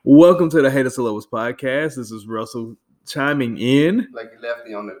Welcome to the Haters to Lovers podcast. This is Russell chiming in like you left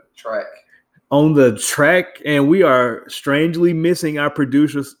me on the track. And we are strangely missing our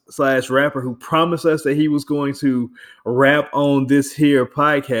producer / rapper who promised us that he was going to rap on this here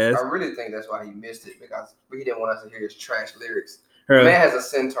podcast. I really think that's why he missed it, because he didn't want us to hear his trash lyrics. Man has a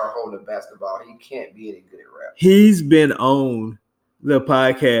centaur holding a basketball. He can't be any good at rap. He's been on the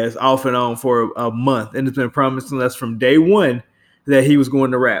podcast off and on for a month, and it's been promising us from day one that he was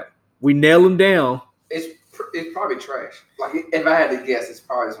going to rap. We nail him down. It's probably trash. Like, if I had to guess, it's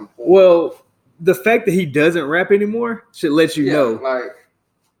probably some porn. Well, the fact that he doesn't rap anymore should let you know. Like,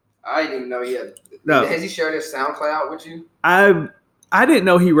 I didn't even know he had. No. Has he shared his SoundCloud with you? I didn't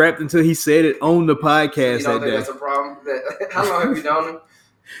know he rapped until he said it on the podcast. You don't think that's a problem? How long have you known him?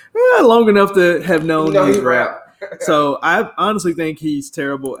 Long enough to have known he rap. So I honestly think he's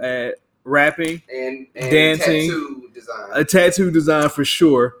terrible at rapping and dancing, tattoo design. A tattoo design for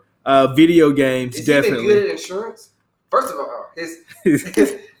sure. Video games, Is definitely. He good at insurance? First of all, his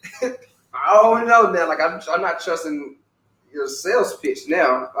I don't know now. Like, I'm not trusting your sales pitch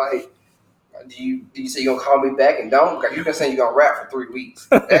now. Like, do you say you're gonna call me back and don't? Because you've been saying you're gonna rap for 3 weeks.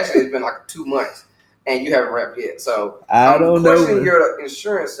 Actually, it's been like 2 months, and you haven't rapped yet. So I don't know. Questioning your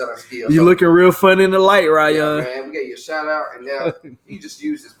insurance selling skills. You're looking real fun in the light, Ryan. Yeah, man, we gave you a shout out, and now you just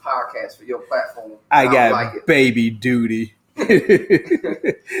use this podcast for your platform. I got like baby duty. That's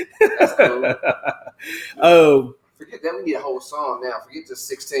cool. Oh. Forget that. We need a whole song now. Forget just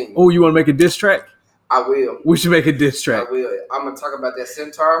 16. Oh, you want to make a diss track? I will. We should make a diss track. I will. I'm going to talk about that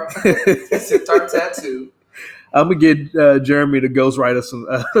centaur. That centaur tattoo. I'm going to get Jeremy to ghostwrite us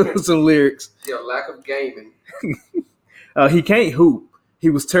some lyrics. Your lack of gaming. He can't hoop. He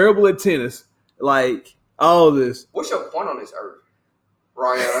was terrible at tennis. Like, all this. What's your point on this earth,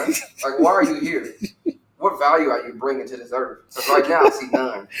 Ryan? Like, why are you here? What value are you bringing to this earth? Because right now I see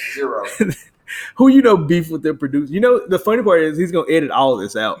none. 0. Who beef with their producer? The funny part is he's gonna edit all of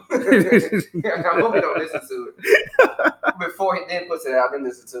this out. I hope he don't listen to it. Before he then puts it out, then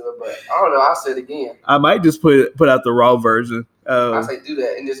listen to it. But I don't know. I'll say it again. I might just put out the raw version. I say do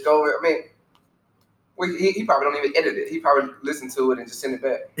that and just go. I mean, he probably don't even edit it. He probably listen to it and just send it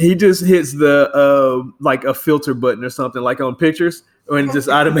back. He just hits the like a filter button or something, like on pictures, and just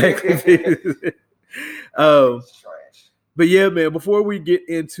automatically. But yeah, man, before we get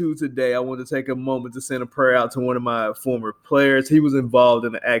into today, I want to take a moment to send a prayer out to one of my former players. He was involved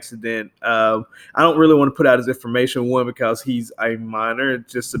in an accident. I don't really want to put out his information, one, because he's a minor,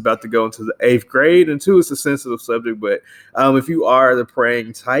 just about to go into the 8th grade, and 2, it's a sensitive subject. But if you are the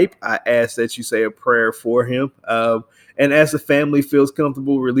praying type, I ask that you say a prayer for him. And as the family feels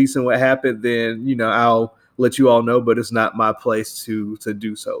comfortable releasing what happened, then, I'll let you all know, but it's not my place to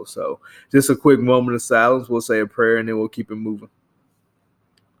do so. So just a quick moment of silence. We'll say a prayer and then we'll keep it moving.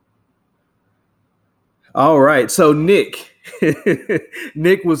 All right. So Nick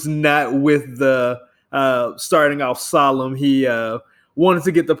was not with the starting off solemn. He wanted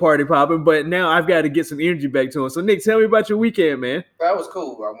to get the party popping, but now I've got to get some energy back to him. So Nick, tell me about your weekend, man. That was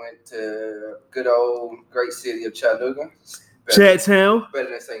cool. I went to good old great city of Chattanooga. Chattown.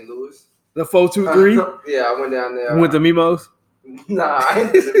 Better than St. Louis. The 423? Yeah, I went down there. Went to Mimo's? Nah, I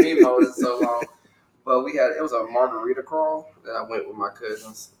didn't get to Mimo's in so long. But it was a margarita crawl that I went with my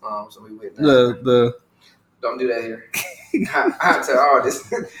cousins. So we went down Don't do that here. I tell all this.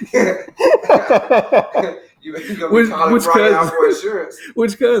 you gonna be calling Brian out for insurance.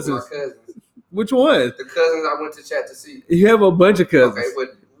 Which cousins? My cousins. Which one? The cousins I went to chat to see. You have a bunch of cousins. Okay,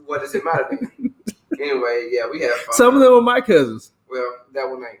 but what does it matter to me? Anyway, yeah, we had fun. Some of them were my cousins. Well, that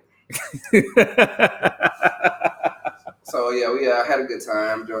one ain't. So yeah, we had a good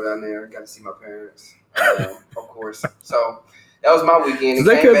time. Drove down there, got to see my parents, of course. So that was my weekend. Does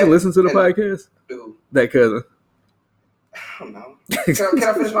that cousin listen to the podcast? Who? That cousin. I don't know. Can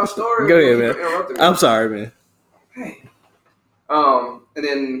I finish my story? Go ahead, man. I'm sorry, man. Hey. And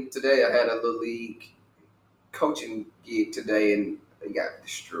then today I had a little league coaching gig today, and they got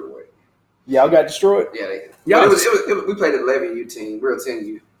destroyed. Y'all got destroyed? Yeah, they did. Yeah, we played an 11U team. We're a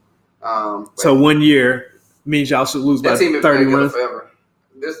 10U. So 1 year means y'all should lose by 30 runs. Forever.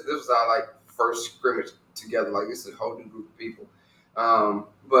 This was our first scrimmage together. Like, it's a whole new group of people.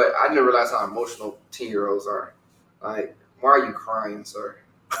 But I didn't realize how emotional 10-year-olds are. Like, why are you crying, sir?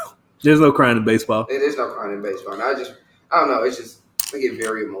 There's no crying in baseball. There's no crying in baseball. And I don't know. It's just they get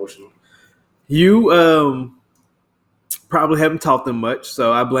very emotional. You probably haven't taught them much,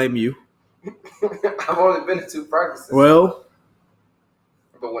 so I blame you. I've only been to 2 practices. Well.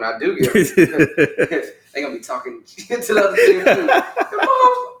 But when I do get them, they're going to be talking to the other team too.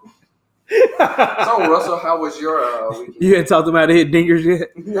 So Russell, how was your weekend? You hadn't taught them how to hit dingers yet?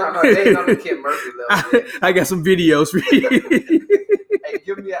 No, they ain't on the Ken Murphy level yet. I got some videos for you. Hey,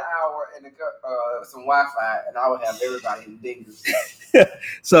 give me an hour and some Wi-Fi, and I will have everybody in dingers.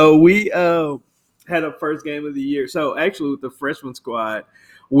 So we had a first game of the year. So actually, with the freshman squad,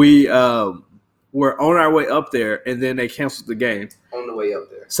 we were on our way up there, and then they canceled the game. On the way up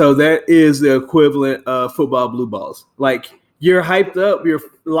there. So that is the equivalent of football blue balls. Like, you're hyped up, you're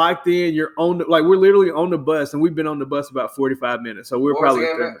locked in, you're on the, like, we're literally on the bus, and we've been on the bus about 45 minutes. So we're probably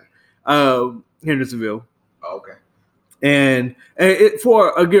Hendersonville. Oh, okay. And it,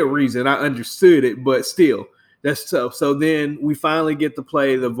 for a good reason. I understood it, but still, that's tough. So then we finally get to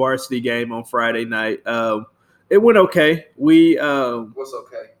play the varsity game on Friday night. It went okay. What's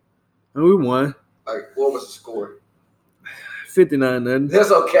okay? We won. Like, what was the score? 59-0. That's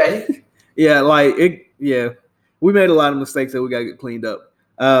okay. Yeah, we made a lot of mistakes that we got to get cleaned up.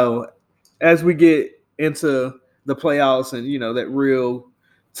 As we get into the playoffs and, that real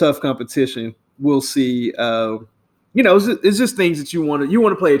tough competition, we'll see. It's just things that you want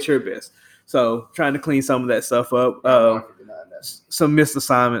to play at your best. So trying to clean some of that stuff up, some missed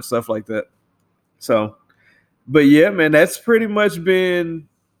assignments, stuff like that. So, but yeah, man, that's pretty much been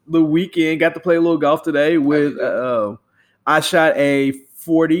the weekend. Got to play a little golf today with. I shot a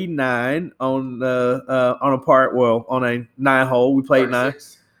 49 on a part. Well, on a 9-hole. We played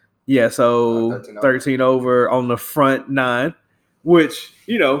 36. 9. Yeah, so 13 over on the front 9, which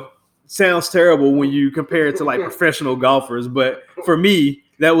sounds terrible when you compare it to like professional golfers, but for me,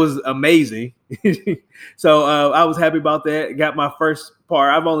 that was amazing. So I was happy about that. Got my first par.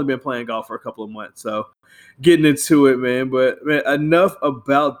 I've only been playing golf for a couple of months, so getting into it, man. But man, enough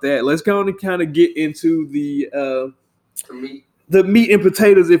about that. Let's go on and kind of get into the meat and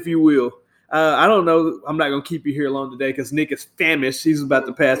potatoes, if you will. I don't know. I'm not gonna keep you here long today because Nick is famished. He's about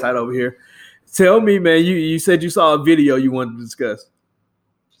to pass out over here. Tell me, man. You said you saw a video you wanted to discuss.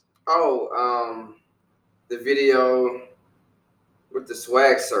 Oh, the video with the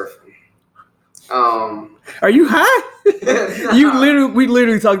swag surfing. Are you high? We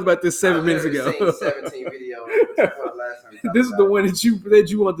literally talked about this 7 minutes ago. 17 video. Last time this is the one that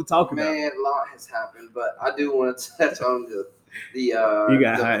you want to talk about. Man, a lot has happened, but I do want to touch on the you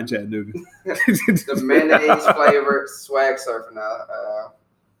got high in Chattanooga. The mayonnaise flavored swag surfing.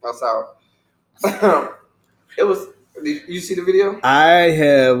 I saw. It was. Did you see the video? I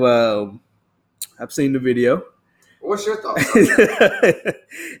have. I've seen the video. What's your thoughts?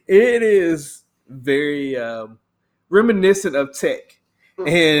 It is very reminiscent of Tech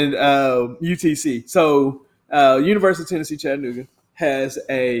and UTC. So, University of Tennessee Chattanooga has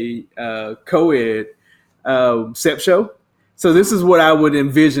a co-ed SEP show. So this is what I would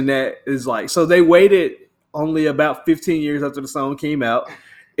envision that is like. So they waited only about 15 years after the song came out.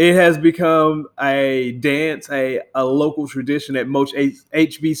 It has become a dance, a local tradition at most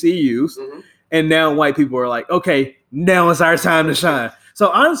HBCUs. Mm-hmm. And now white people are like, okay, now it's our time to shine. So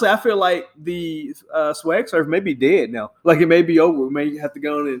honestly, I feel like the swag surf may be dead now. Like it may be over. We may have to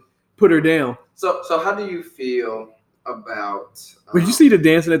go on and put her down. So how do you feel about? Did you see the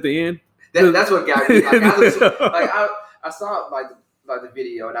dancing at the end? That's what got me. I saw the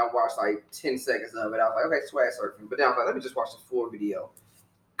video and I watched like 10 seconds of it. I was like, okay, swag surfing. But then I was like, let me just watch the full video.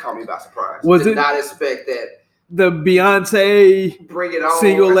 Caught me by surprise. Did not expect that. The Beyonce bring it on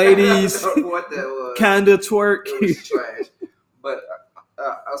single ladies what that was. Kinda twerk. It was trash. But I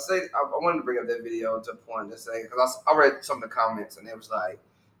wanted to bring up that video to a point to say because I read some of the comments and it was like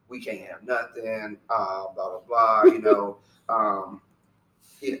we can't have nothing, blah blah blah.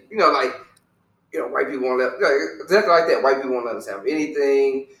 White people won't let exactly like that. White people won't let us have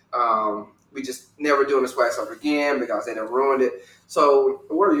anything. We just never doing the swag stuff again because they done ruined it. So,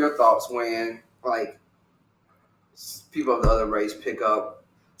 what are your thoughts when like people of the other race pick up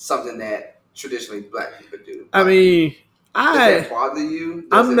something that traditionally black people do? I mean, does that bother you?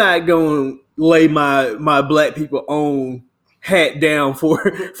 I'm not going to lay my black people own hat down for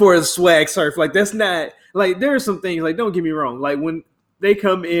a swag surf. Like that's not like there are some things like don't get me wrong. Like when they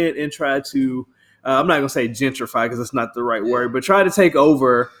come in and try to, I'm not going to say gentrify because that's not the right word, but try to take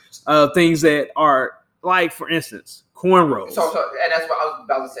over things that are like, for instance, cornrows. So and that's what I was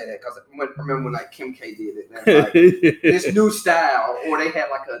about to say that because remember when like Kim K did it, and like, this new style, or they had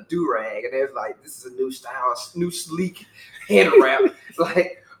like a do rag, and they was like, this is a new style, new sleek head wrap.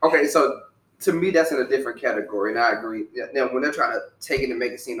 Like, okay, so to me that's in a different category, and I agree. Now when they're trying to take it and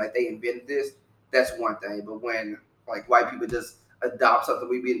make it seem like they invented this, that's one thing. But when like white people just adopt something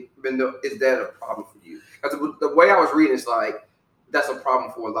we've been doing, is that a problem for you? Because the way I was reading is like that's a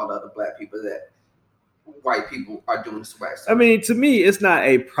problem for a lot of other black people that white people are doing swag surfing. I mean, to me, it's not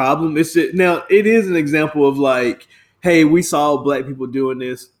a problem. It's just, now it is an example of like, hey, we saw black people doing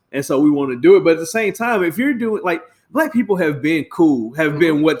this, and so we want to do it. But at the same time, if you're doing like black people have been cool, have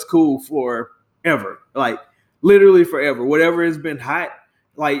been what's cool forever, like literally forever. Whatever has been hot,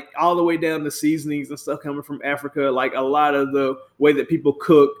 like all the way down to seasonings and stuff coming from Africa, like a lot of the way that people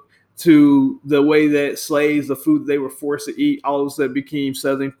cook to the way that slaves, the food they were forced to eat, all of a sudden became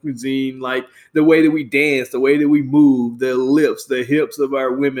Southern cuisine. Like the way that we dance, the way that we move, the lips, the hips of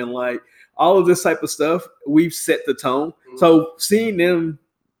our women, like all of this type of stuff, we've set the tone. So seeing them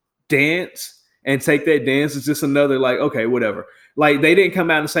dance and take that dance is just another like, okay, whatever. Like they didn't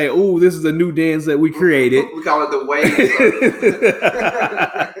come out and say, "Oh, this is a new dance that we created." We call it the wave.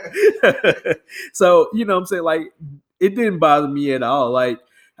 So you know what I'm saying? Like it didn't bother me at all. Like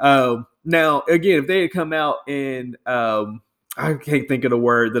now again, if they had come out and I can't think of the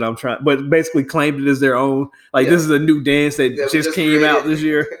word that I'm trying, but basically claimed it as their own, like this is a new dance that just came out this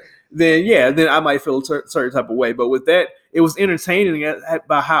year, then I might feel a certain type of way. But with that, it was entertaining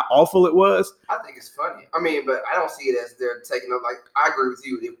by how awful it was. I think it's funny. I mean, but I don't see it as they're taking up. Like I agree with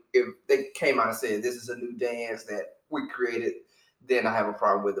you. If they came out and said this is a new dance that we created, then I have a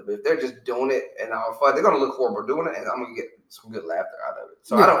problem with it. But if they're just doing it and all fun, they're gonna look horrible doing it, and I'm gonna get some good laughter out of it.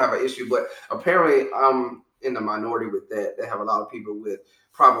 So I don't have an issue. But apparently, I'm in the minority with that. They have a lot of people with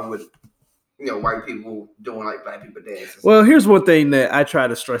problem with white people doing like black people dances. Well, here's one thing that I try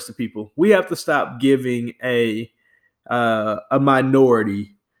to stress to people: we have to stop giving a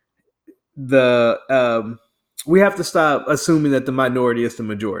minority we have to stop assuming that the minority is the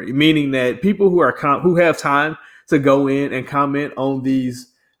majority, meaning that people who are who have time to go in and comment on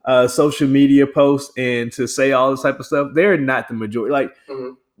these social media posts and to say all this type of stuff, they're not the majority. Like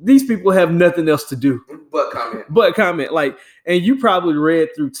these people have nothing else to do but comment. Like, and you probably read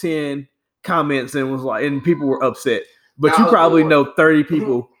through 10 comments and was like, and people were upset, but you probably know 30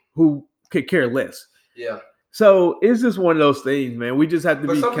 people who could care less. Yeah. So it's just one of those things, man. We just have to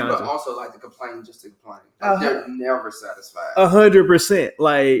be conscious. Some people also like to complain just to complain. Like they're never satisfied. 100%.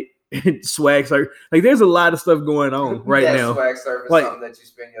 Like swag surf. Like there's a lot of stuff going on right now. Swag surf is something that you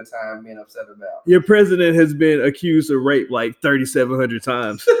spend your time being upset about. Your president has been accused of rape like 3,700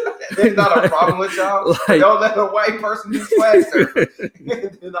 times. There's not a problem with y'all. Like, don't let a white person do swag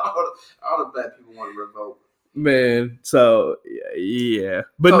surfing. And all the black people want to revoke. Man, so yeah.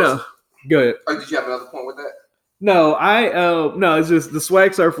 But no. Go ahead. Did you have another point with that? No, no, it's just the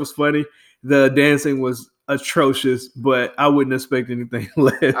swag surf was funny. The dancing was atrocious, but I wouldn't expect anything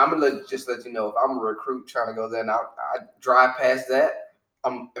less. I'm gonna just let you know, if I'm a recruit trying to go there and I drive past that,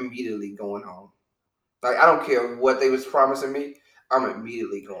 I'm immediately going home. Like I don't care what they was promising me, I'm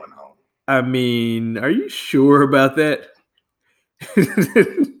immediately going home. I mean, are you sure about that?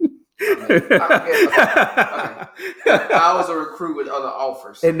 I was a recruit with other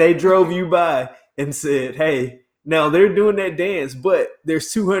offers. And they drove you by and said, hey, now they're doing that dance, but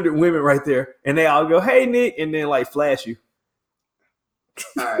there's 200 women right there. And they all go, hey, Nick, and then like flash you.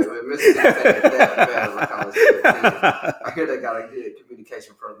 All right, well, Mr. I hear they got a good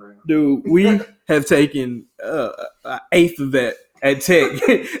communication program. Dude, we have taken an eighth of that at Tech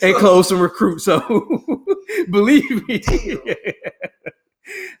and closed some recruits. So believe me.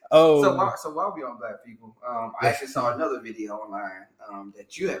 Oh, so while we on black people, I actually saw another video online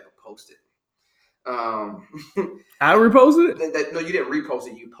that you had posted. I reposted it? No, you didn't repost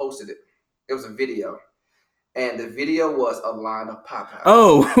it. You posted it. It was a video. And the video was a line of Popeyes.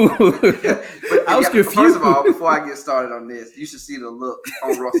 Oh, I was confused. First of all, before I get started on this, you should see the look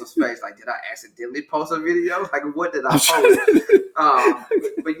on Russell's face. Like, did I accidentally post a video? Like, what did I post?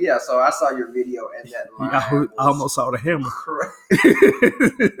 But yeah, so I saw your video and that line. I almost saw the hammer.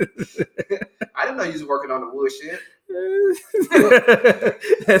 I didn't know you was working on the wood shit.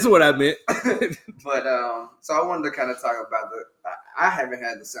 That's what I meant. But so I wanted to kind of talk about I haven't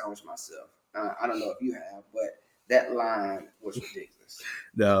had the sandwich myself. I don't know if you have, but that line was ridiculous.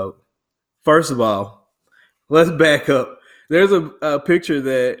 No. First of all, let's back up. There's a picture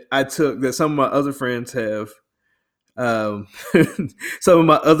that I took that some of my other friends have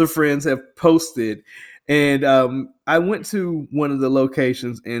posted. And I went to one of the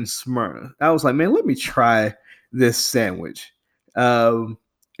locations in Smyrna. I was like, man, let me try this sandwich.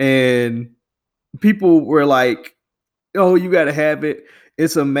 And people were like, oh, you got to have it.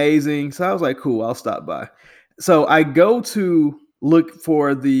 It's amazing. So I was like, cool, I'll stop by. So I go to look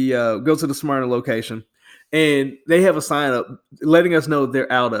for go to the Smyrna location, and they have a sign up letting us know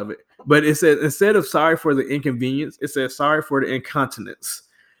they're out of it. But it says, instead of sorry for the inconvenience, it says sorry for the incontinence.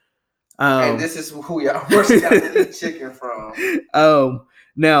 And this is who y'all got to eat chicken from.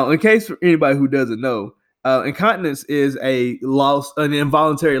 Now, in case for anybody who doesn't know, incontinence is an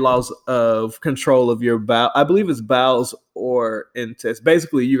involuntary loss of control of your bowel. I believe it's bowels or intestines.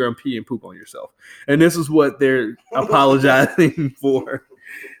 Basically, you're gonna pee and poop on yourself, and this is what they're apologizing for.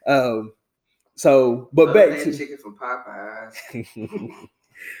 But back to chicken from Popeyes.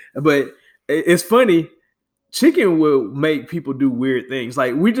 But it's funny. Chicken will make people do weird things.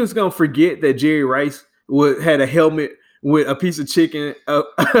 Like we just gonna forget that Jerry Rice had a helmet with a piece of chicken on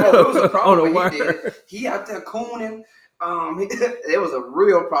a wire. He out there cooning. It was a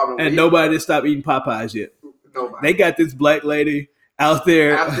real problem. And nobody stopped eating Popeyes yet. Nobody. They got this black lady out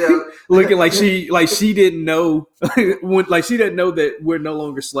there looking like she didn't know like she didn't know that we're no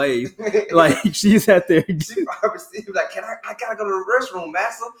longer slaves. Like she's out there. She probably like, I gotta go to the restroom,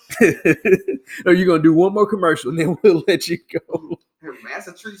 Massa. Or you gonna do one more commercial and then we'll let you go.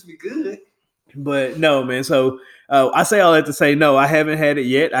 Massa treats me good. But no, man. So I say all that to say no, I haven't had it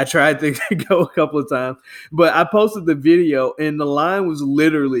yet. I tried to go a couple of times, but I posted the video and the line was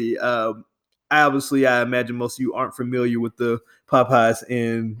literally obviously, I imagine most of you aren't familiar with the Popeyes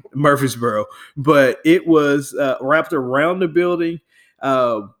in Murfreesboro, but it was wrapped around the building,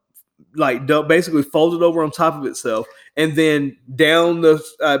 basically folded over on top of itself, and then down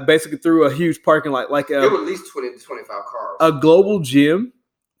the basically through a huge parking lot, like it was at least 20 to 25 cars. A Global Gym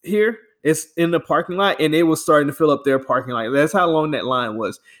here. It's in the parking lot, and it was starting to fill up their parking lot. That's how long that line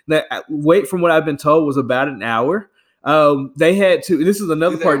was. That wait, from what I've been told, was about an hour. They had to. This is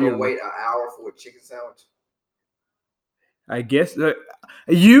another part. You wait an hour for a chicken sandwich. I guess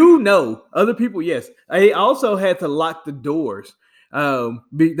other people. Yes, they also had to lock the doors.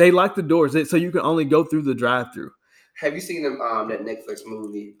 They locked the doors so you can only go through the drive-through. Have you seen that Netflix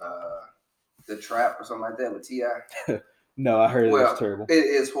movie, The Trap or something like that with T.I.? No, I heard it was terrible. It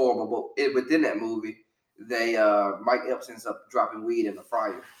is horrible, but within that movie, they Mike Epps ends up dropping weed in the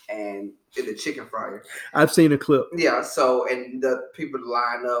fryer and in the chicken fryer. I've seen a clip. Yeah, so and the people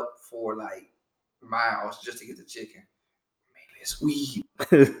line up for like miles just to get the chicken. Maybe it's weed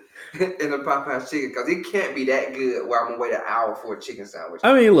in the Popeyes chicken because it can't be that good where I'm gonna wait an hour for a chicken sandwich.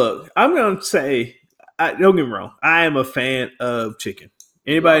 I mean, look, I'm gonna say, don't get me wrong, I am a fan of chicken.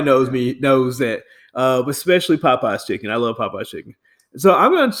 Anybody knows me knows that. Especially Popeye's chicken. I love Popeye's chicken. So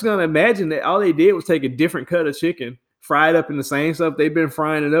I'm just going to imagine that all they did was take a different cut of chicken, fry it up in the same stuff they've been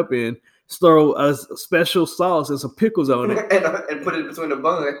frying it up in, throw a special sauce and some pickles on it. and put it between the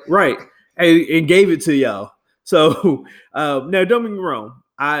bun. Right. And gave it to y'all. So now, don't get me wrong.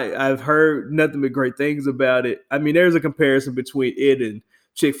 I've heard nothing but great things about it. I mean, there's a comparison between it and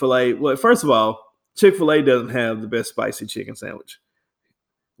Chick-fil-A. Well, first of all, Chick-fil-A doesn't have the best spicy chicken sandwich.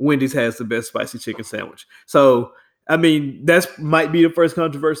 Wendy's has the best spicy chicken sandwich. So, I mean, that might be the first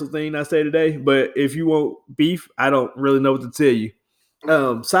controversial thing I say today. But if you want beef, I don't really know what to tell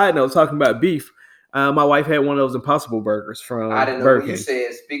you. Side note, talking about beef, my wife had one of those Impossible Burgers from I didn't know Burger what you King.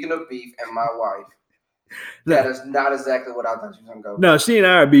 said. Speaking of beef and my wife, that is not exactly what I thought you were going to go. No, she and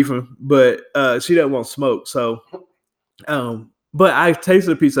I are beefing, but she doesn't want smoke. So, but I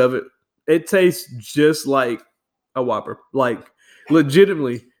tasted a piece of it. It tastes just like a Whopper. Like,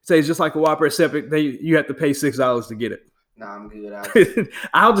 legitimately. Tastes just like a Whopper, except you have to pay $6 to get it. Nah, I'm good.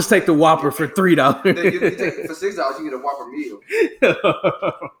 I'll just take the Whopper for $3. For $6, you get a Whopper meal.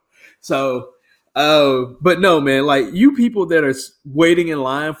 So, but no, man, like you people that are waiting in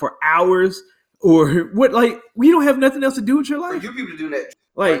line for hours or what, like we don't have nothing else to do with your life. For you people doing that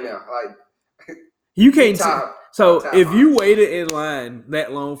like, right now, like you can't. If you waited in line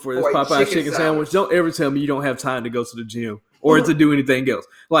that long for this Popeye's chicken sandwich, don't ever tell me you don't have time to go to the gym or to do anything else.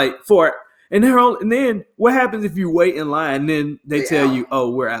 Like and then what happens if you wait in line and then they tell you, "Oh,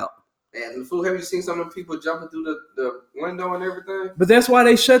 we're out." And the food, have you seen some of the people jumping through the window and everything? But that's why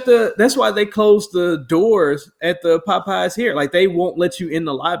they that's why they closed the doors at the Popeyes here. Like they won't let you in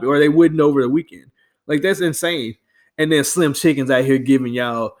the lobby, or they wouldn't over the weekend. Like that's insane. And then Slim Chicken's out here giving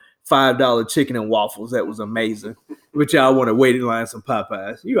y'all $5 chicken and waffles. That was amazing. But y'all want to wait in line some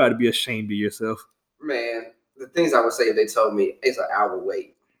Popeyes. You ought to be ashamed of yourself. Man, the things I would say if they told me it's an hour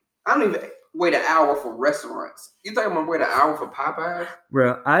wait. I don't even wait an hour for restaurants. You think I'm going to wait an hour for Popeyes?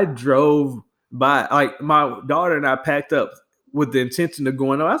 Bro, I drove by. Like, my daughter and I packed up with the intention of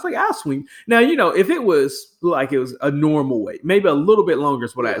going on. I was like, I'll swing. Now, if it was like it was a normal wait, maybe a little bit longer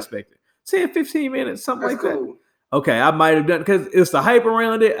is what I expected. 10, 15 minutes, something That's like cool. that. Okay, I might have done it because it's the hype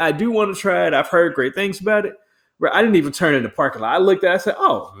around it. I do want to try it. I've heard great things about it. But I didn't even turn in the parking lot. I looked at it, I said,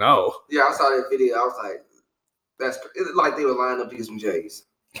 oh, no. Yeah, I saw that video. I was like, it's like they were lining up to get some J's.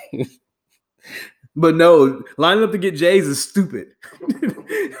 But no, lining up to get J's is stupid.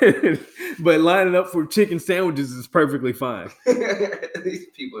 But lining up for chicken sandwiches is perfectly fine. These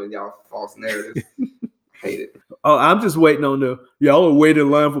people in y'all false narratives. Hate it. Oh, I'm just waiting on y'all are waiting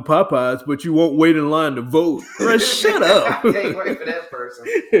in line for Popeyes, but you won't wait in line to vote. Bro, shut up. I can't wait for that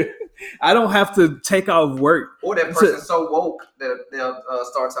person. I don't have to take off work. Or that person's so woke that they'll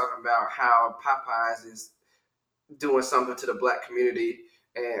start talking about how Popeyes is doing something to the black community.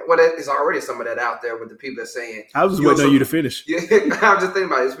 And there's already some of that out there with the people that saying. I was just waiting on you to finish. Yeah, I'm just thinking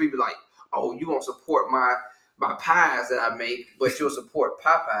about this. People like, oh, you won't support my pies that I make, but you'll support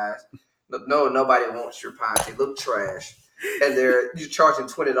Popeyes. No, nobody wants your pies. They look trash, and you're charging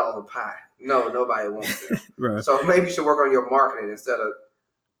 $20 a pie. No, nobody wants them. Right. So maybe you should work on your marketing instead of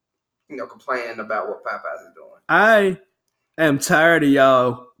complaining about what Popeyes is doing. I am tired of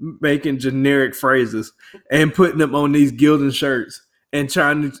y'all making generic phrases and putting them on these Gildan shirts and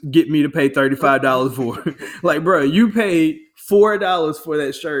trying to get me to pay $35 for it. Like, bro, you paid $4 for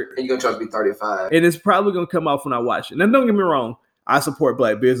that shirt, and you're gonna charge me $35, and it's probably gonna come off when I watch it. Now, don't get me wrong. I support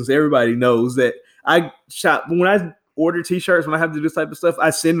black business. Everybody knows that I shop when I order t-shirts, when I have to do this type of stuff, I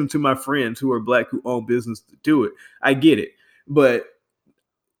send them to my friends who are black who own business to do it. I get it. But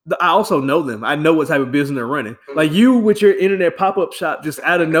I also know them. I know what type of business they're running. Like you with your internet pop-up shop just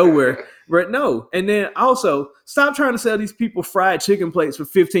out of nowhere. Right? No. And then also stop trying to sell these people fried chicken plates for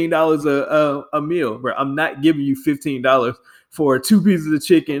 $15 a meal. Bro, I'm not giving you $15 for 2 pieces of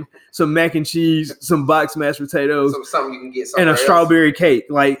chicken, some mac and cheese, some boxed mashed potatoes, something you can get and a strawberry cake.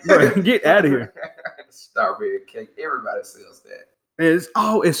 Like, bro, get out of here. Strawberry cake. Everybody sells that.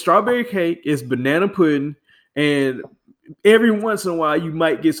 It's strawberry cake, it's banana pudding, and every once in a while you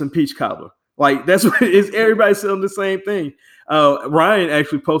might get some peach cobbler. Like, that's what it is. Everybody selling the same thing. Ryan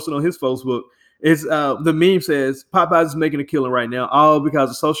actually posted on his Facebook. It's the meme says Popeyes is making a killing right now, all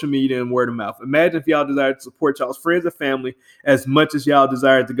because of social media and word of mouth. Imagine if y'all desired to support y'all's friends and family as much as y'all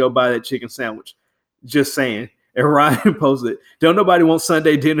desired to go buy that chicken sandwich. Just saying. And Ryan posted, don't nobody want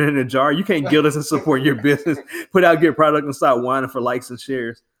Sunday dinner in a jar. You can't guilt us and support your business. Put out good product and stop whining for likes and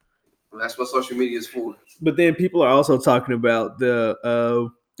shares. Well, that's what social media is for. But then people are also talking about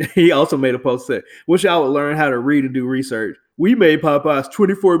he also made a post that wish y'all would learn how to read and do research. We made Popeyes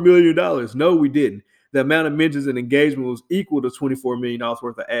 $24 million. No, we didn't. The amount of mentions and engagement was equal to $24 million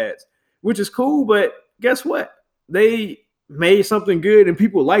worth of ads, which is cool. But guess what? They made something good and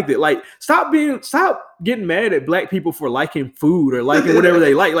people liked it. Like, stop getting mad at black people for liking food or liking whatever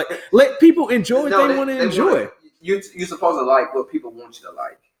they like. Like, let people enjoy what they want to enjoy. You're supposed to like what people want you to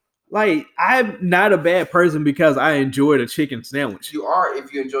like. Like, I'm not a bad person because I enjoyed a chicken sandwich. You are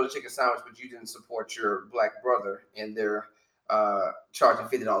if you enjoy the chicken sandwich, but you didn't support your black brother and they're charging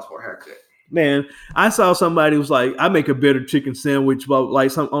 $50 for a haircut. Man, I saw somebody who was like, I make a better chicken sandwich,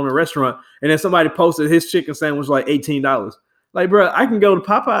 like some on a restaurant, and then somebody posted his chicken sandwich like $18. Like, bro, I can go to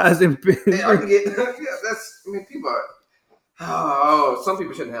Popeyes and I can get people are, some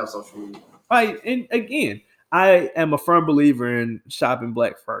people shouldn't have social media. Like, and again, I am a firm believer in shopping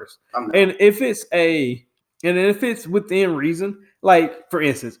black first. And if it's within reason, like for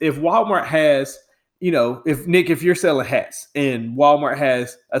instance, if Walmart has, if you're selling hats and Walmart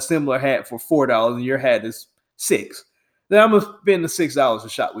has a similar hat for $4 and your hat is $6, then I'm gonna spend the $6 to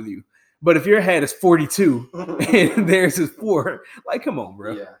shop with you. But if your hat is $42 and theirs is $4, like, come on,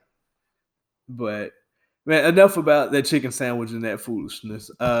 bro. Yeah. But man, enough about that chicken sandwich and that foolishness.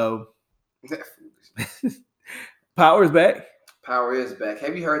 Power is back. Power is back.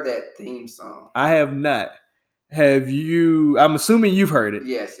 Have you heard that theme song? I have not. Have you? I'm assuming you've heard it.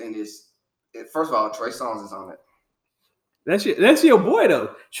 Yes, and first of all, Trey Songz is on it. That's your boy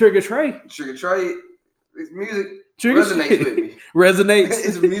though, Trigger Trey. Trigger Trey, his music resonates with me. Resonates.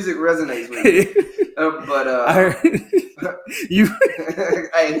 His music resonates with me. I heard you.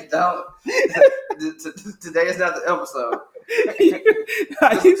 Hey, don't. Today is not the episode.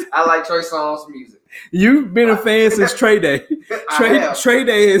 I like Trey Songz music. You've been a fan since Trey Day. Trey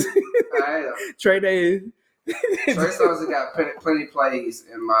Day is. Trey Day is. Trey Songz has got plenty plays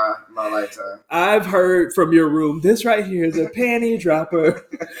in my lifetime. I've heard from your room. This right here is a panty dropper.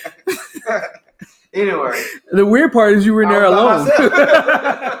 Anyway, the weird part is you were in there alone.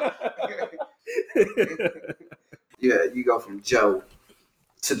 Yeah, you go from Joe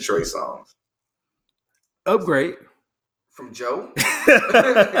to Trey Songz. Upgrade. From Joe?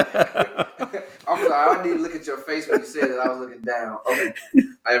 I'm sorry, I need to look at your face when you said that. I was looking down. Okay,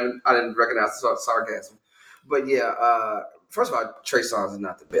 I didn't recognize the sarcasm. But yeah, first of all, Trey Songz is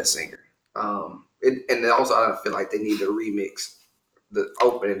not the best singer. And also I don't feel like they need to remix the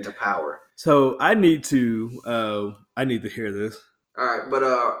opening to Power. So I need to hear this. All right, but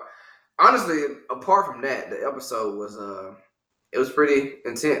honestly, apart from that, the episode was It was pretty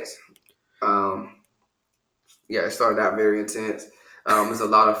intense. Yeah, it started out very intense. There's a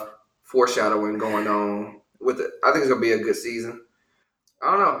lot of foreshadowing going on with it. I think it's gonna be a good season.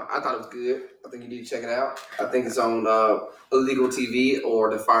 I don't know. I thought it was good. I think you need to check it out. I think it's on illegal TV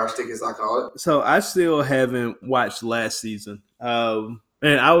or the Fire Stick, as I call it. So I still haven't watched last season. And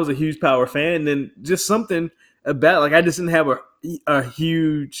I was a huge Power fan. And then just something about like I just didn't have a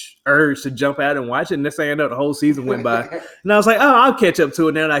huge urge to jump out and watch it. And next thing I know, the whole season went by, and I was like, oh, I'll catch up to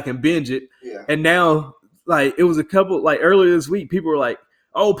it now that I can binge it. Yeah. And now, like it was a couple like earlier this week, people were like,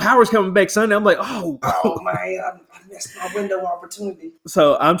 "Oh, Power's coming back Sunday." I'm like, "Oh, man, I missed my window opportunity."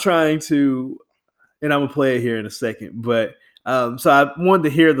 So I'm trying to, and I'm gonna play it here in a second. But so I wanted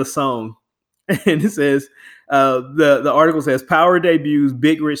to hear the song, and it says the article says Power debuts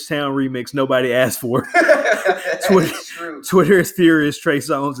Big Rich Town remix nobody asked for. Twitter is furious. Trey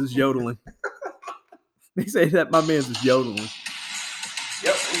Songz is yodeling. They say that my man's is yodeling.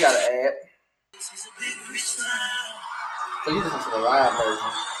 Yep, we got to add. So you listen to the live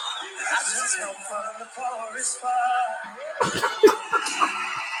version.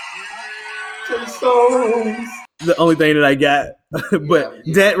 The only thing that I got, but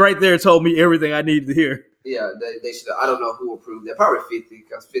that right there told me everything I needed to hear. Yeah, they should. I don't know who approved that. Probably 50,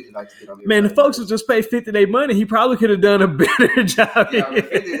 because 50 likes to get on there. Man, the folks who just paid 50 their money, he probably could have done a better job. Yeah,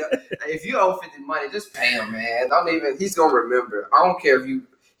 50, if you owe 50 money, just pay him, man. Don't even. He's gonna remember. I don't care if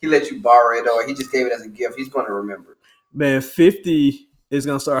he let you borrow it or he just gave it as a gift. He's gonna remember. Man, 50 is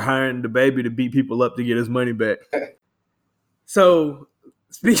gonna start hiring the baby to beat people up to get his money back. So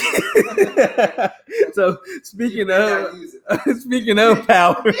speaking of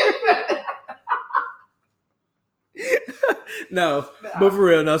Power. No, but for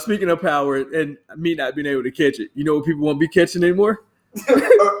real, now speaking of Power and me not being able to catch it, you know what people won't be catching anymore?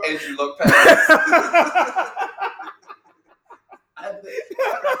 Andrew Luck Power.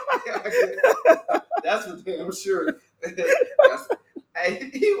 That's for damn sure. Hey,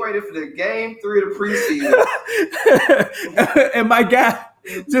 he waited for the game 3 of the preseason. And my guy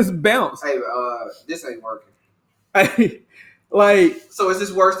just bounced. Hey, this ain't working. So is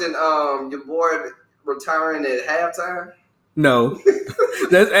this worse than your boy retiring at halftime? No.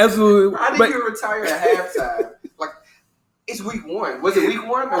 That's absolutely. How did you retire at halftime? Like, it's week 1. Was it week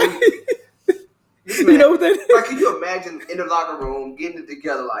 1? Or you know what that is? Like, can you imagine in the locker room getting it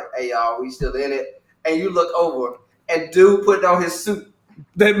together like, hey, y'all, we still in it? And you look over and dude putting on his suit.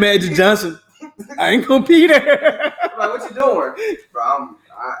 That Magic Johnson. I ain't gonna be there. Like, what you doing? Bro,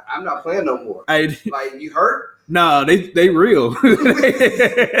 I'm not playing no more. Like, you hurt? No, they real.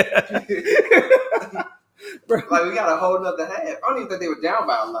 Like, we got a whole nother half. I don't even think they were down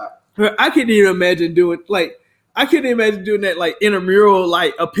by a lot. I couldn't even imagine doing that like intramural,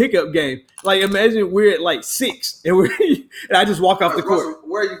 like a pickup game. Like imagine we're at like 6 and I just walk off the court.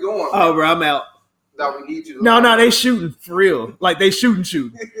 Where are you going? Oh, bro, I'm out. No, we need you to No, they shooting for real. Like they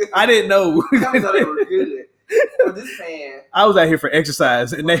shooting. I didn't know. I thought they were good. But this man, I was out here for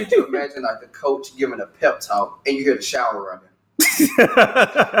exercise. And could you imagine like the coach giving a pep talk and you hear the shower running?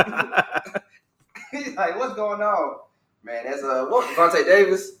 He's like, what's going on? Man, that's Vontae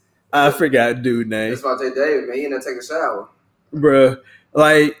Davis. I forgot dude name. That's Vontae Davis, man. He didn't take a shower. Bruh.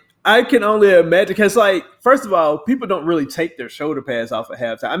 Like, I can only imagine, because, like, first of all, people don't really take their shoulder pads off at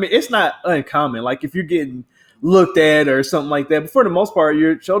halftime. I mean, it's not uncommon. Like, if you're getting looked at or something like that, but for the most part,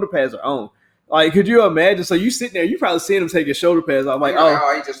 your shoulder pads are on. Like, could you imagine? So you sitting there, you probably seen him take his shoulder pads off. Like,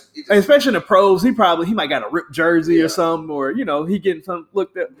 he just especially in the pros, he might got a ripped jersey or something, or he getting something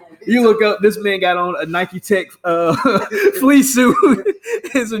looked up. You look up, this man got on a Nike Tech fleece suit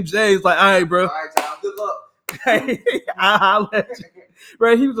and some J's. Like, all right, bro. All right, Tom. Good luck. Hey, I'll let you.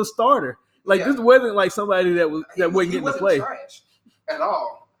 Bro, he was a starter. Like, this wasn't like somebody that wasn't getting to play. Trash at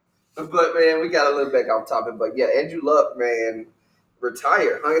all. But man, we got a little back off topic. But yeah, Andrew Luck, man,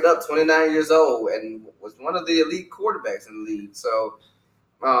 retired, hung it up, 29 years old, and was one of the elite quarterbacks in the league. So,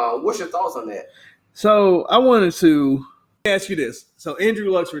 what's your thoughts on that? So, I wanted to ask you this. So, Andrew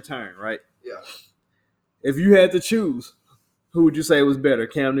Luck's retiring, right? Yeah. If you had to choose, who would you say was better,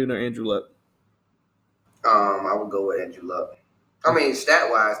 Cam Newton or Andrew Luck? I would go with Andrew Luck. I mean,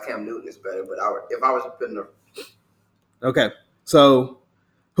 stat-wise, Cam Newton is better, but if I was putting a... Okay. So,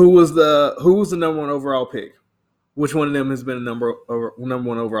 who was the number 1 overall pick? Which one of them has been a number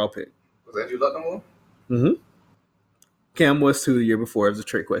 1 overall pick? Was Andrew Luck number 1? Mm-hmm. Cam was 2 the year before. It was a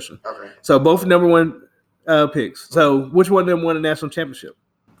trick question. Okay. So both number 1 picks. So which one of them won a national championship?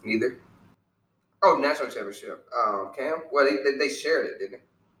 Neither. Oh, national championship. Cam? Well, they shared it, didn't they?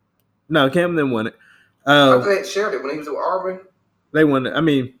 No, Cam then won it. I thought they shared it when he was with Auburn. They won it. I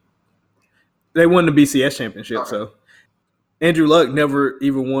mean, they won the BCS championship. Okay. So Andrew Luck never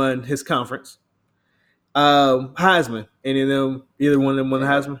even won his conference. Heisman. Any of them? Either one of them won the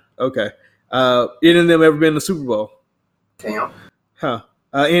Heisman? Okay. Any of them ever been in the Super Bowl? Cam. Huh.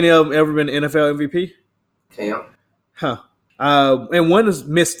 Any of them ever been NFL MVP? Cam. Huh. And one has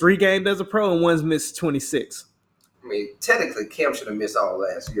missed 3 games as a pro, and one's missed 26. I mean, technically, Cam should have missed all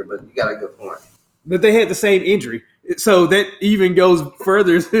last year, but you got a good point. But they had the same injury, so that even goes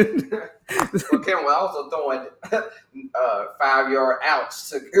further. Well, Cam was also throwing 5-yard outs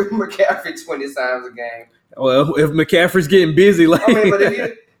to McCaffrey 20 times a game. Well, if McCaffrey's getting busy, like I mean, but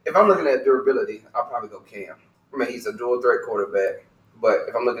if I'm looking at durability, I'll probably go Cam. I mean, he's a dual threat quarterback, but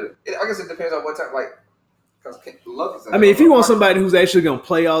if I'm looking at, I guess it depends on what time. Like, because Luck is. I mean, if you want somebody who's actually going to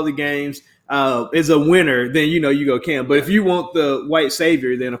play all the games, is a winner, then you go Cam. But if you want the white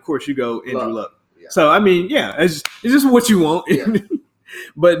savior, then of course you go Andrew Luck. Yeah. So I mean, yeah, it's just what you want. Yeah.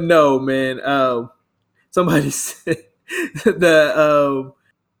 But no, man. Somebody said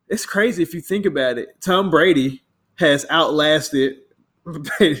it's crazy if you think about it. Tom Brady has outlasted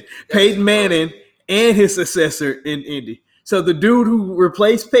Peyton Manning and his successor in Indy. So the dude who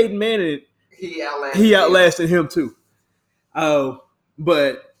replaced Peyton Manning, he outlasted him too.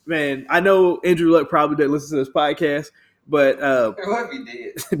 But man, I know Andrew Luck probably didn't listen to this podcast, but what if he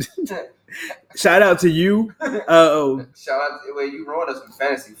did? Shout out to you. Shout out to you ruined us with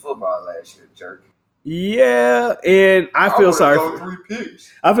fantasy football last year, jerk. Yeah, and I feel sorry.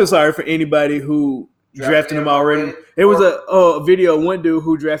 I feel sorry for anybody who drafted him already. There was a video of one dude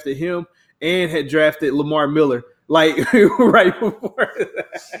who drafted him and had drafted Lamar Miller like right before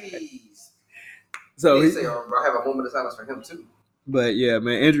that. Jeez. So I have a moment of silence for him too. But yeah,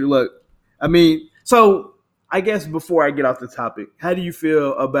 man, Andrew Luck. I mean, so I guess before I get off the topic, how do you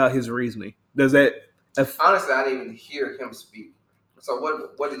feel about his reasoning? Does that honestly, I didn't even hear him speak. So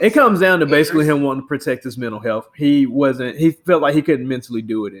what did it comes down to basically him wanting to protect his mental health. He felt like he couldn't mentally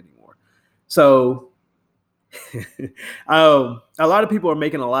do it anymore. So a lot of people are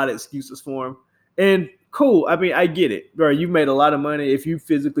making a lot of excuses for him. And cool. I mean, I get it, bro. You made a lot of money. If you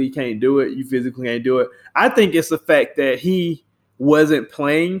physically can't do it, you physically can't do it. I think it's the fact that he wasn't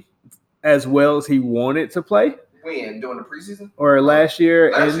playing as well as he wanted to play. When? During the preseason? Or last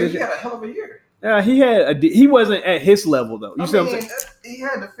year? Last year, he had a hell of a year. He wasn't at his level though. You see what I'm saying? He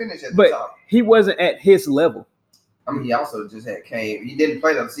had to finish at the top. He wasn't at his level. I mean, he also just he didn't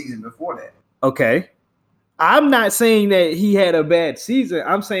play the season before that. Okay. I'm not saying that he had a bad season.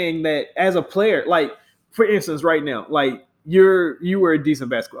 I'm saying that as a player, like for instance, right now, like you were a decent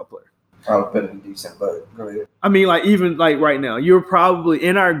basketball player. I was better than decent, but go ahead. I mean, like even like right now, you're probably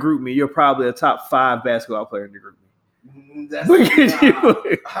in our group me. You're probably a top 5 basketball player in the group me. That's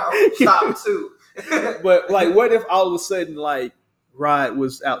top 2. But like, what if all of a sudden like Rod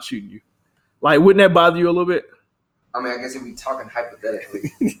was out shooting you? Like, wouldn't that bother you a little bit? I mean, I guess if we talking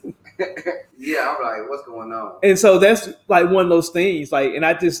hypothetically, yeah, I'm like, what's going on? And so that's like one of those things. Like, and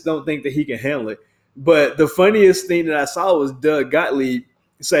I just don't think that he can handle it. But the funniest thing that I saw was Doug Gottlieb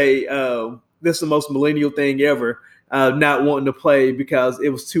say, "This is the most millennial thing ever." Not wanting to play because it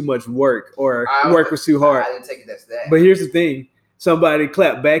was too much work or work was too hard. I didn't take it as that. But here's the thing. Somebody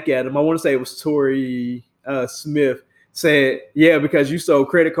clapped back at him. I want to say it was Torrey Smith said, yeah, because you sold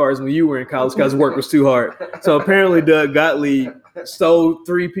credit cards when you were in college because work was too hard. So apparently Doug Gottlieb stole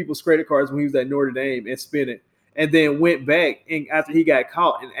 3 people's credit cards when he was at Notre Dame and spent it. And then went back and after he got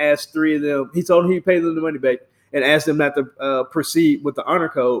caught and asked 3 of them, he told them he'd pay them the money back and asked them not to proceed with the honor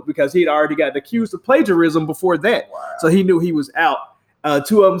code because he'd already gotten accused of plagiarism before that. Wow. So he knew he was out.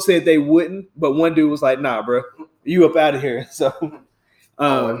 2 of them said they wouldn't, but one dude was like, nah, bro, you up out of here. So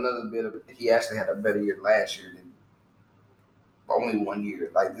another bit of he actually had a better year last year than only 1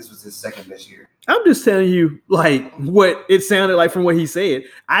 year. Like this was his second best year. I'm just telling you like what it sounded like from what he said.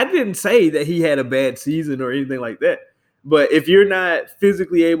 I didn't say that he had a bad season or anything like that. But if you're not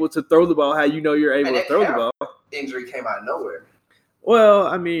physically able to throw the ball how you know you're able to throw the ball. Injury came out of nowhere. Well,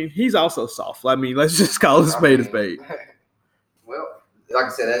 I mean, he's also soft. I mean, let's just call a spade a spade. Well, like I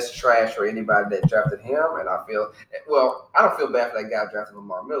said, that's trash for anybody that drafted him. And I don't feel bad for that guy drafting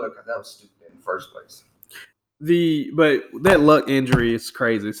Lamar Miller because that was stupid in the first place. But that Luck injury is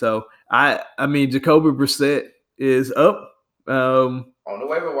crazy. So I mean, Jacoby Brissett is up. On the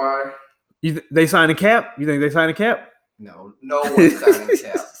waiver wire. They signed a cap? You think they signed a cap? No one's signing a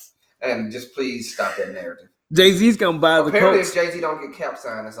cap. And just please stop that narrative. Jay-Z's gonna buy the Colts. Apparently, if Jay-Z don't get cap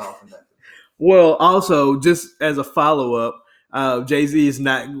signed, it's all for nothing. Well, also, just as a follow-up, Jay-Z is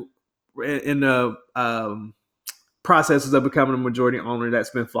not in the processes of becoming a majority owner. That's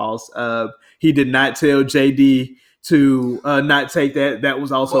been false. He did not tell JD to not take that. That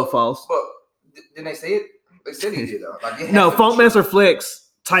was also false. But didn't they say it? They said he did though. Like No, Funkmaster Flex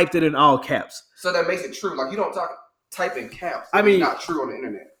typed it in all caps. So that makes it true. Like you don't type in caps. I mean, it's not true on the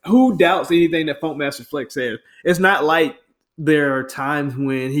internet. Who doubts anything that Funkmaster Flex says? It's not like there are times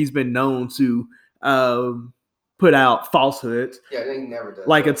when he's been known to put out falsehoods. Yeah, he never does.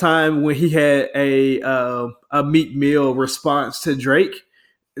 Like a time when he had a Meek Mill response to Drake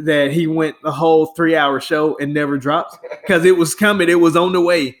that he went the whole 3-hour show and never dropped because it was coming. It was on the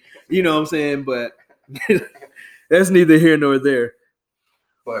way. You know what I'm saying? But that's neither here nor there.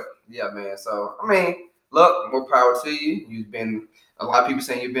 But yeah, man. So I mean, look, more power to you. You've been a lot of people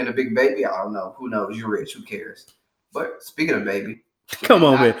saying you've been a big baby. I don't know. Who knows? You're rich. Who cares? But speaking of baby, come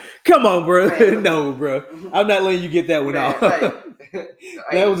on, man. Come on, bro. Man. No, bro. I'm not letting you get that one out.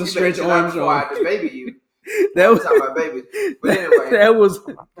 That was a stretch arm show. Baby, you. That was talking about baby. But anyway, that was.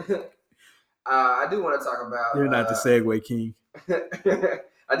 I do want to talk about. You're not the Segway king.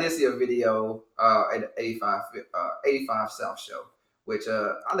 I did see a video at the 85 South show, which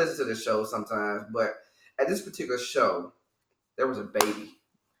I listen to the show sometimes, but at this particular show, there was a baby.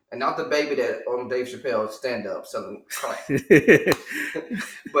 And not the baby that on Dave Chappelle's stand-up selling crack.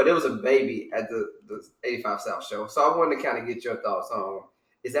 But it was a baby at the 85 South show. So I wanted to kind of get your thoughts on,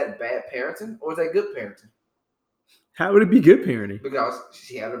 is that bad parenting or is that good parenting? How would it be good parenting? Because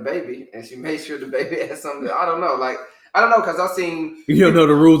she had a baby and she made sure the baby had something. I don't know. I don't know because I've seen. You don't know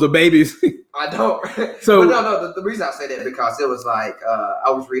the rules of babies. I don't. So no. The reason I say that because it was like I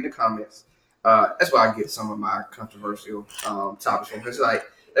was reading the comments. That's why I get some of my controversial topics from. It's like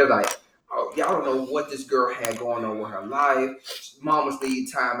they're like, oh, y'all don't know what this girl had going on with her life. Mamas need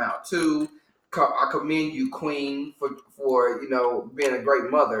time out too. I commend you, Queen, for being a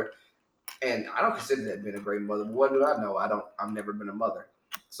great mother. And I don't consider that being a great mother. But what do I know? I've never been a mother.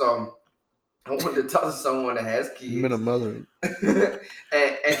 So I wanted to talk to someone that has kids. You've been a mother. and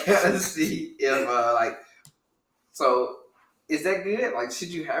kind of see if so is that good? Like, should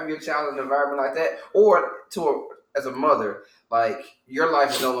you have your child in an environment like that? Or as a mother, like your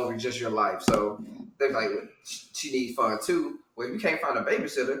life is no longer just your life. So they're like, she needs fun too. Well, if you can't find a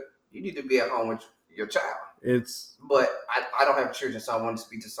babysitter, you need to be at home with your child. But I don't have children, so I want to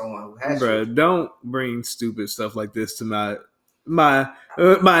speak to someone who has children. Don't bring stupid stuff like this to my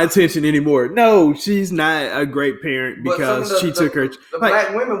attention anymore. No, she's not a great parent because she took her. The black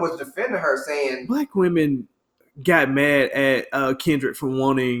women was defending her, saying black women got mad at Kendrick for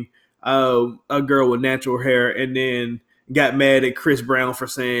wanting a girl with natural hair, and then got mad at Chris Brown for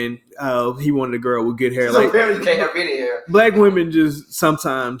saying he wanted a girl with good hair. So apparently you can't have any hair. Black women just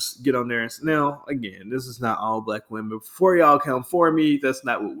sometimes get on there and say, now, again, this is not all black women. Before y'all come for me, that's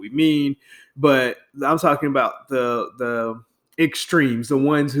not what we mean. But I'm talking about the extremes, the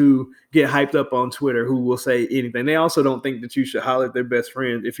ones who get hyped up on Twitter, who will say anything. They also don't think that you should holler at their best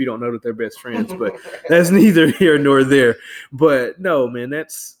friend if you don't know that they're best friends. But that's neither here nor there. But no, man,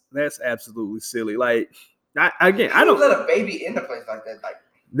 that's absolutely silly. Like, I don't let a baby in a place like that. Like,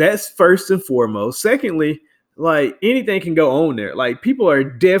 that's first and foremost. Secondly, like anything can go on there. Like people are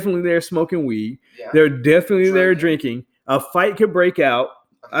definitely there smoking weed. Yeah. They're definitely there drinking. A fight could break out.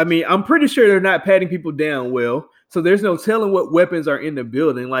 I mean, I'm pretty sure they're not patting people down well. So there's no telling what weapons are in the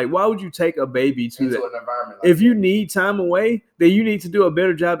building. Like, why would you take a baby to an environment like if you need time away, then you need to do a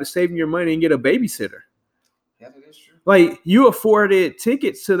better job at saving your money and get a babysitter. Yeah, that is true. Like you afforded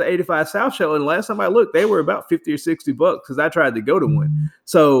tickets to the 85 South show, and last time I looked, they were about $50 or $60 because I tried to go to one.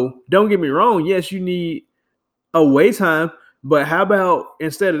 So don't get me wrong. Yes, you need away time, but how about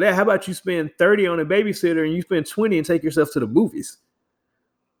instead of that, how about you spend $30 on a babysitter and you spend $20 and take yourself to the movies?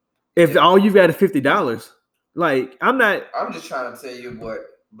 If all you've got is $50, like I'm just trying to tell you what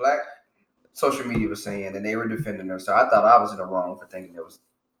black social media was saying, and they were defending her. So I thought I was in the wrong for thinking it was.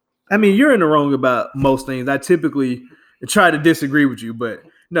 I mean, you're in the wrong about most things. I typically try to disagree with you, but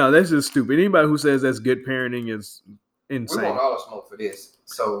no, that's just stupid. Anybody who says that's good parenting is insane. We want all the smoke for this.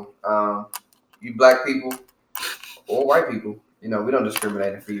 So, you black people or white people, we don't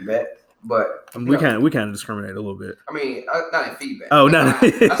discriminate in feedback, but we kind of discriminate a little bit. I mean, not in feedback. Oh, no.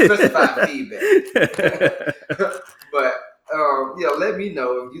 I specify feedback. But let me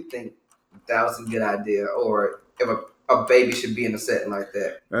know if you think that was a good idea, or if a baby should be in a setting like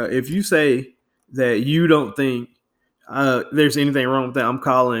that. If you say that you don't think there's anything wrong with that, I'm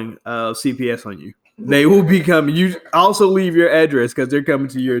calling CPS on you. They will be coming. You also leave your address because they're coming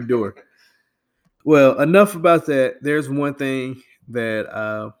to your door. Well, enough about that. There's one thing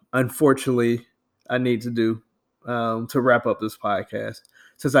that unfortunately I need to do to wrap up this podcast.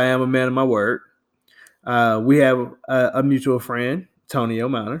 Since I am a man of my word, we have a mutual friend, Tony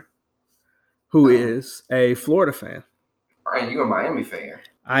O'Malley, who is a Florida fan. And you're a Miami fan.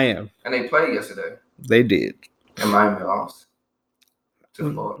 I am. And they played yesterday. They did. And Miami lost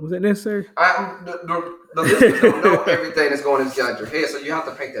to Florida. Was that necessary? The listeners don't know everything that's going inside your head, so you have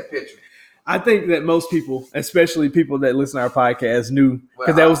to paint that picture. I think that most people, especially people that listen to our podcast, knew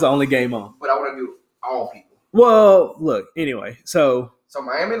because that was the only game on. But I want to do all people. Well, look, anyway, so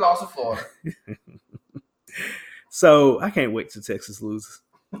Miami lost to Florida. So I can't wait till Texas loses.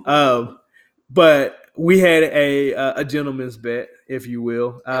 But we had a gentleman's bet, if you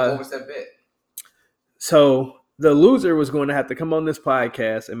will. What was that bet? So the loser was going to have to come on this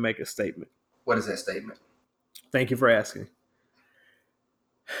podcast and make a statement. What is that statement? Thank you for asking.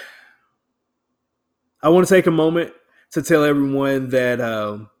 I want to take a moment to tell everyone that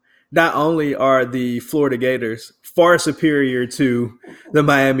not only are the Florida Gators far superior to the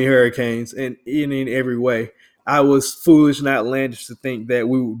Miami Hurricanes in every way, I was foolish and outlandish to think that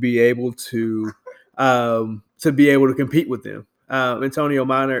we would be able to compete with them. Antonio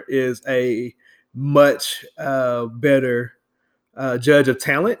Minor is a much better judge of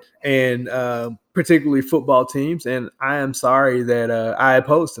talent and particularly football teams, and I am sorry that I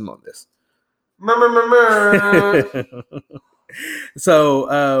opposed him on this.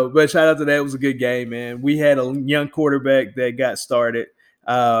 So, but shout out to that. It was a good game, man. We had a young quarterback that got started.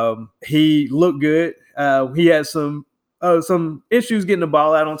 He looked good. He had some issues getting the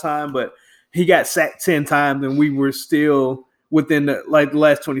ball out on time, but he got sacked 10 times, and we were still within the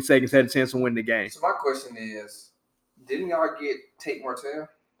last 20 seconds had a chance to win the game. So my question is, didn't y'all get Tate Martell?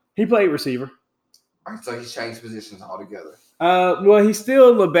 He played receiver. All right, so he's changed positions altogether. Well, he's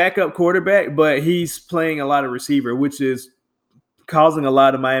still a backup quarterback, but he's playing a lot of receiver, which is causing a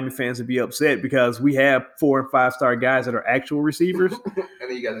lot of Miami fans to be upset because we have 4 and 5 star guys that are actual receivers. And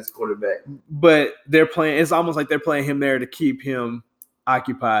then you got this quarterback. But they're playing – it's almost like they're playing him there to keep him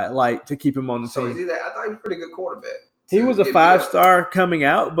occupied, like to keep him on the team. I thought he was a pretty good quarterback. He was a 5-star coming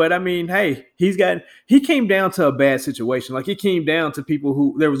out, but I mean, hey, he came down to a bad situation. Like, it came down to people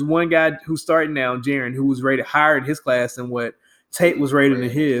who – there was one guy who's starting now, Jaron, who was rated higher in his class than what Tate was rated in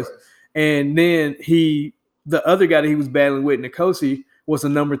his. And then the other guy that he was battling with, Nkosi, was a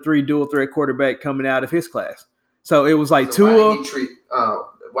number 3 dual threat quarterback coming out of his class. So it was like Tua.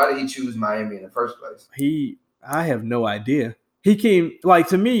 Why did he choose Miami in the first place? I have no idea. He came, like,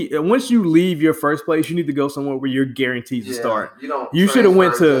 to me, once you leave your first place, you need to go somewhere where you're guaranteed to start. You should have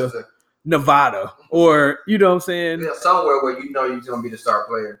went to Nevada or, you know what I'm saying? Yeah, somewhere where you know you're going to be the star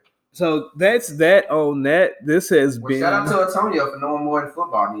player. So that's that on that. This has been. Shout out to Antonio for knowing more in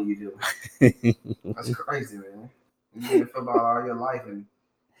football than you do. That's crazy, man. You've been in football all your life. And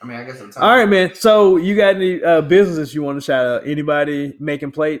I mean, I guess Antonio. All right, man. So you got any businesses you want to shout out? Anybody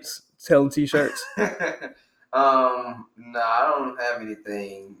making plates, selling T-shirts? No, I don't have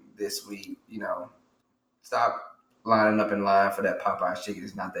anything this week. You know, stop lining up in line for that Popeye's chicken.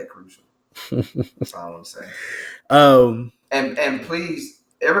 It's not that crucial. That's all I want to say. And please,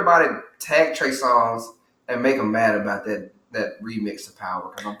 everybody tag Trey Songz and make him mad about that remix of Power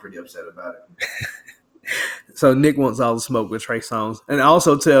because I'm pretty upset about it. So Nick wants all the smoke with Trey Songz, and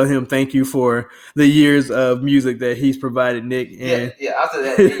also tell him thank you for the years of music that he's provided, Nick. And yeah. After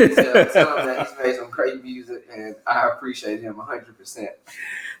that, tell him that he's made some great music, and I appreciate him 100%.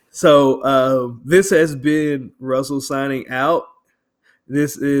 So this has been Russell signing out.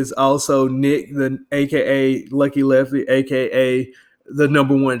 This is also Nick, the AKA Lucky Lefty, AKA the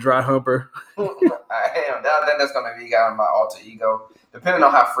number 1 dry humper. I am. That's gonna be my alter ego. Depending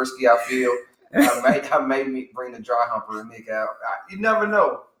on how frisky I feel. I may bring the dry humper and Nick out. You never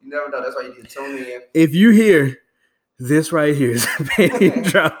know. That's why you need to tune in. If you hear this right here is a baby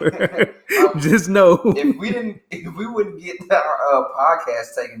dropper, just know. If we wouldn't get our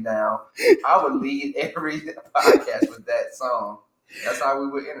podcast taken down, I would lead every podcast with that song. That's how we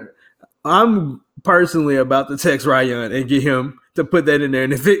would enter. I'm personally about to text Ryan and get him to put that in there.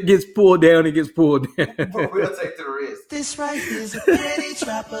 And if it gets pulled down, it gets pulled down. But we'll take the risk. This right here is a pretty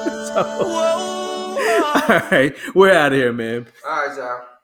trapper. All right. We're out of here, man. All right, y'all.